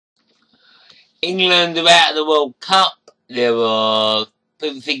England are out of the World Cup. There are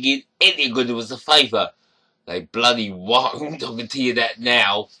people thinking England was the favourite. They bloody won't, I can tell you that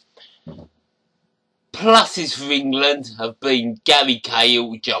now. Pluses for England have been Gary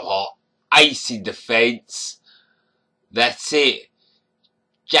Cahill, Johar, ace in defence. That's it.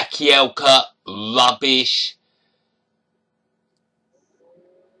 Jackie Elka, rubbish.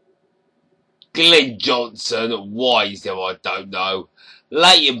 Glenn Johnson, why is there, I don't know.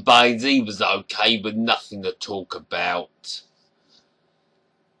 Leighton Baines, he was okay, but nothing to talk about.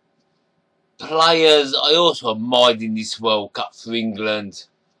 Players I also admired in this World Cup for England.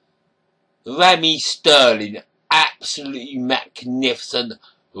 Raheem Sterling, absolutely magnificent.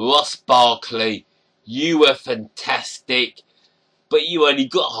 Ross Barkley, you were fantastic, but you only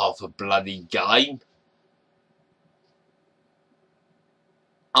got half a bloody game.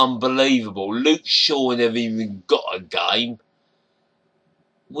 Unbelievable. Luke Shaw never even got a game.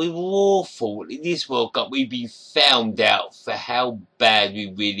 We were awful. In this World Cup, we've been found out for how bad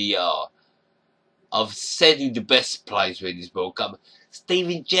we really are. I've said who the best players were in this World Cup.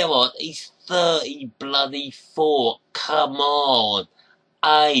 Steven Gerrard, he's 34. Come on.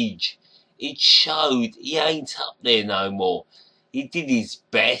 Age. It showed. He ain't up there no more. He did his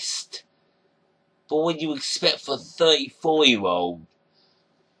best. But what do you expect for a 34-year-old?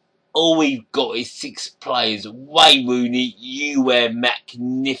 All we've got is 6 players. Wayne Rooney, you were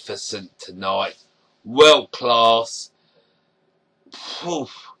magnificent tonight. World class.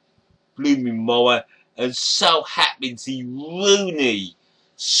 Blew me mind. And so happy to see Rooney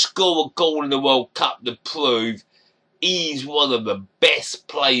score a goal in the World Cup to prove he's one of the best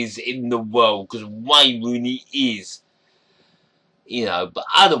players in the world, because Wayne Rooney is. You know, but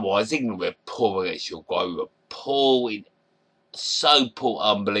otherwise, England were poor against Uruguay. We were poor, so poor,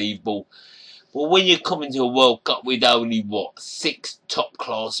 unbelievable. But when you're coming to a World Cup with only, 6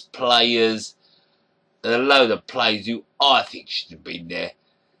 top-class players, and a load of players who I think should have been there.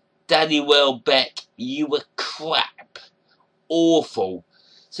 Danny Welbeck, you were crap. Awful.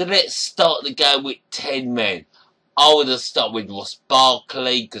 So let's start the game with 10 men. I would have started with Ross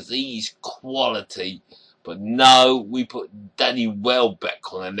Barkley, because he's quality. But no, we put Danny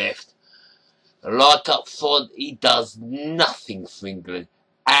Welbeck on the left. Like up front, he does nothing for England.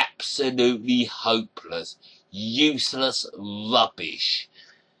 Absolutely hopeless. Useless rubbish.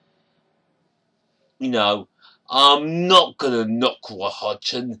 You know, I'm not going to knock Roy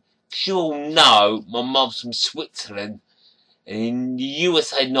Hodgson. You all know my mum's from Switzerland. And in the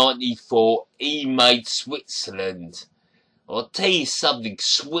USA 94, he made Switzerland. I'll tell you something,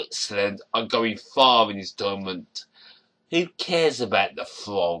 Switzerland are going far in this tournament. Who cares about the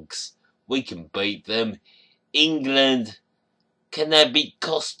Frogs? We can beat them. England, can they beat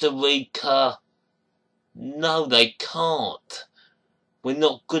Costa Rica? No, they can't. We're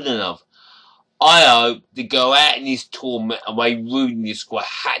not good enough. I hope to go out in this tournament and Wayne Rooney score a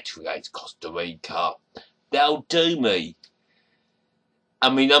hat-trick against Costa Rica. That'll do me. I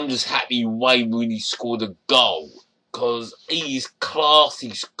mean, I'm just happy Wayne Rooney scored a goal, because he's class,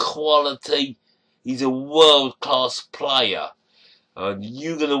 he's quality, he's a world-class player. And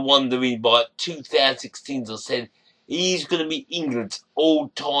you're going to wonder in by 2016, as I said, he's going to be England's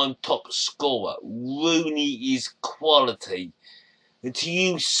all-time top scorer. Rooney is quality. And to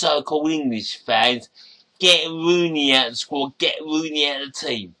you so-called English fans, get Rooney out of the squad, get Rooney out of the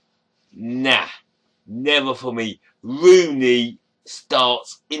team. Nah, never for me. Rooney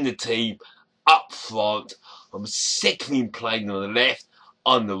starts in the team, up front. I'm sick of him playing on the left,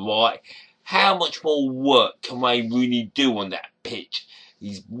 on the right. How much more work can Wayne Rooney do on that pitch?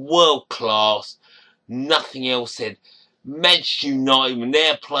 He's world class. Nothing else said. Manchester United, when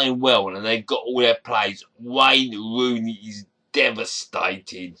they're playing well and they've got all their players, Wayne Rooney is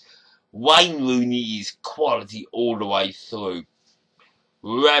devastating. Wayne Rooney is quality all the way through.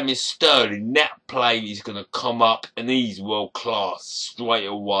 Raheem Sterling, that player is going to come up and he's world class straight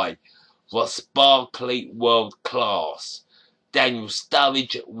away. Ross Barkley, world class. Daniel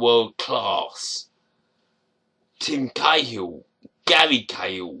Sturridge, world class. Tim Cahill, Gary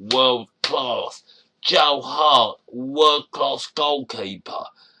Cahill, world class. Joe Hart, world class goalkeeper.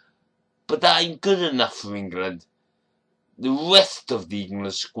 But that ain't good enough for England. The rest of the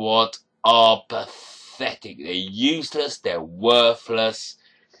England squad are pathetic. They're useless, they're worthless.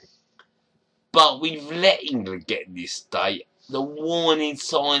 But we've let England get in this state. The warning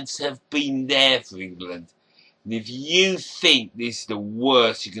signs have been there for England. And if you think this is the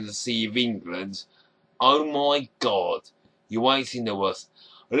worst you're going to see of England, oh my God, you ain't seen the worst.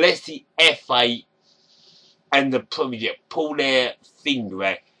 Unless the FA and the Premier pull their finger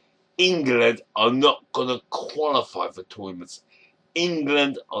out, England are not going to qualify for tournaments.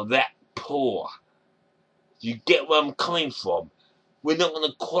 England are that poor. You get where I'm coming from? We're not going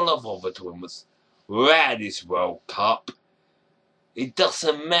to qualify for tournaments. We're out of this World Cup. It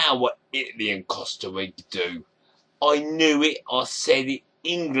doesn't matter what Italy and Costa Rica do. I knew it. I said it.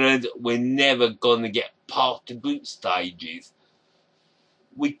 England, we're never going to get past the group stages.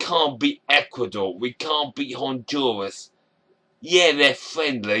 We can't beat Ecuador. We can't beat Honduras. Yeah, they're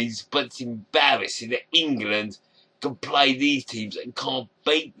friendlies, but it's embarrassing that England can play these teams and can't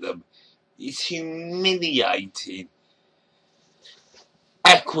beat them. It's humiliating.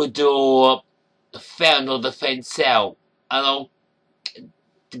 Ecuador found our defence out, and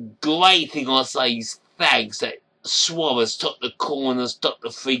the great thing I say is thanks that Suarez took the corners, took the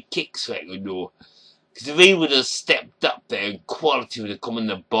free kicks for Ecuador. Because if he would have stepped up there and quality would have come in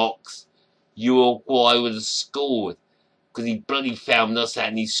the box, Uruguay would have scored. Because he bloody found us out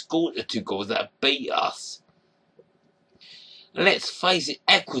and he scored the 2 goals that beat us. And let's face it,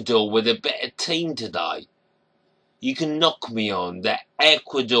 Ecuador were the better team today. You can knock me on that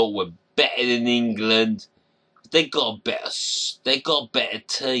Ecuador were better than England. They got a better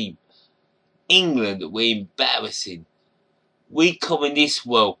team. England were embarrassing. We come in this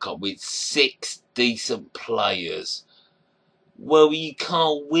World Cup with 6 decent players. Well, you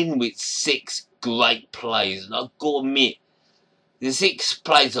can't win with 6 great players. And I've got to admit, the 6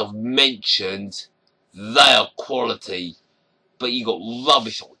 players I've mentioned, they are quality. But you got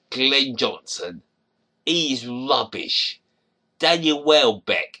rubbish like Glenn Johnson. He's rubbish. Daniel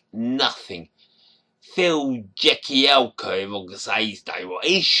Welbeck, nothing. Phil Jekielko, if I can say his name right,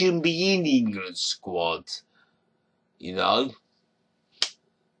 he shouldn't be in the England squad. You know?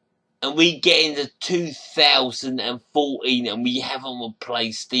 And we get into 2014 and we haven't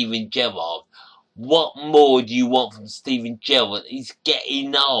replaced Steven Gerrard. What more do you want from Steven Gerrard? He's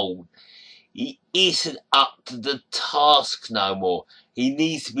getting old. He isn't up to the task no more. He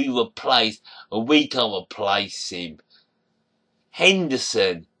needs to be replaced and we can't replace him.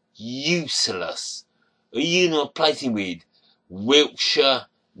 Henderson, useless. Who are you going to replace him with? Wiltshire,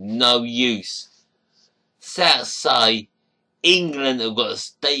 no use. Sad to say, England have got a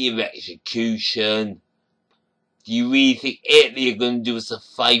state of execution. Do you really think Italy are going to do us a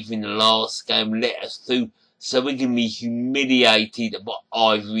favour in the last game, let us through, so we can be humiliated by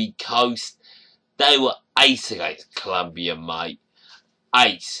Ivory Coast? They were ace against Colombia, mate.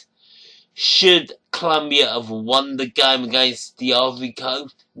 Ace. Should Colombia have won the game against the Ivory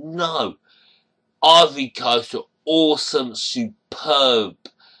Coast? No. Ivory Coast were awesome, superb,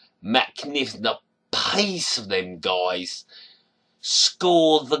 magnificent. The pace of them guys.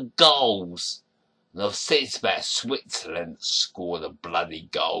 Score the goals. And I've said it's about Switzerland score the bloody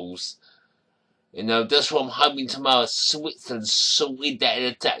goals. You know, that's what I'm hoping tomorrow. Switzerland sorted that in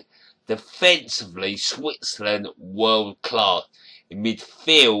attack. Defensively, Switzerland world class. In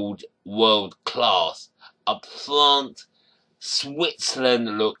midfield, world class. Up front,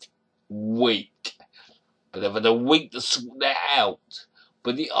 Switzerland looked weak. But they've had a week to sort that out.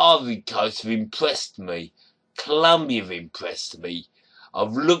 But the Ivory Coast have impressed me. Colombia have impressed me.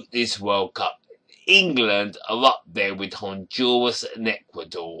 I've looked at this World Cup. England are up there with Honduras and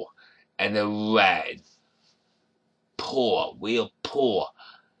Ecuador and Iran. Poor. We are poor.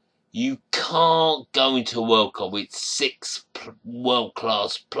 You can't go into a World Cup with 6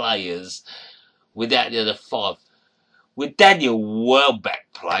 world-class players without the other 5. With Daniel Welbeck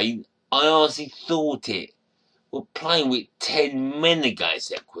playing, I honestly thought it. We're playing with 10 men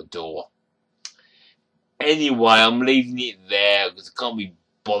against Ecuador. Anyway, I'm leaving it there because I can't be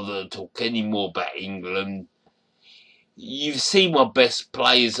bothered to talk any more about England. You've seen my best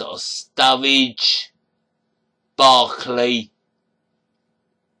players are Sturridge, Barkley,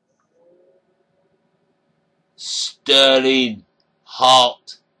 Sterling,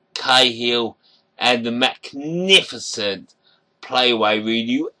 Hart, Cahill, and the magnificent playaway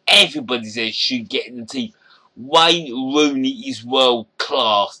Rooney, who everybody says should get in the team. Wayne Rooney is world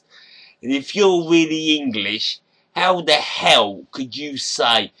class. And if you're really English, how the hell could you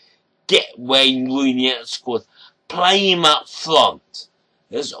say, get Wayne Rooney out of the squad? Play him up front.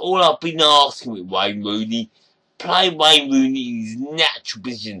 That's all I've been asking with Wayne Rooney. Play Wayne Rooney in his natural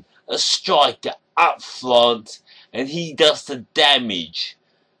position, a striker up front, and he does the damage.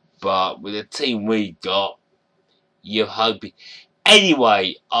 But with the team we got, you're hoping.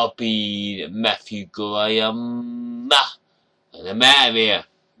 Anyway, I've been Matthew Graham, and I'm out of here.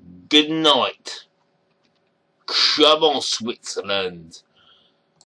 Good night. Come on, Switzerland.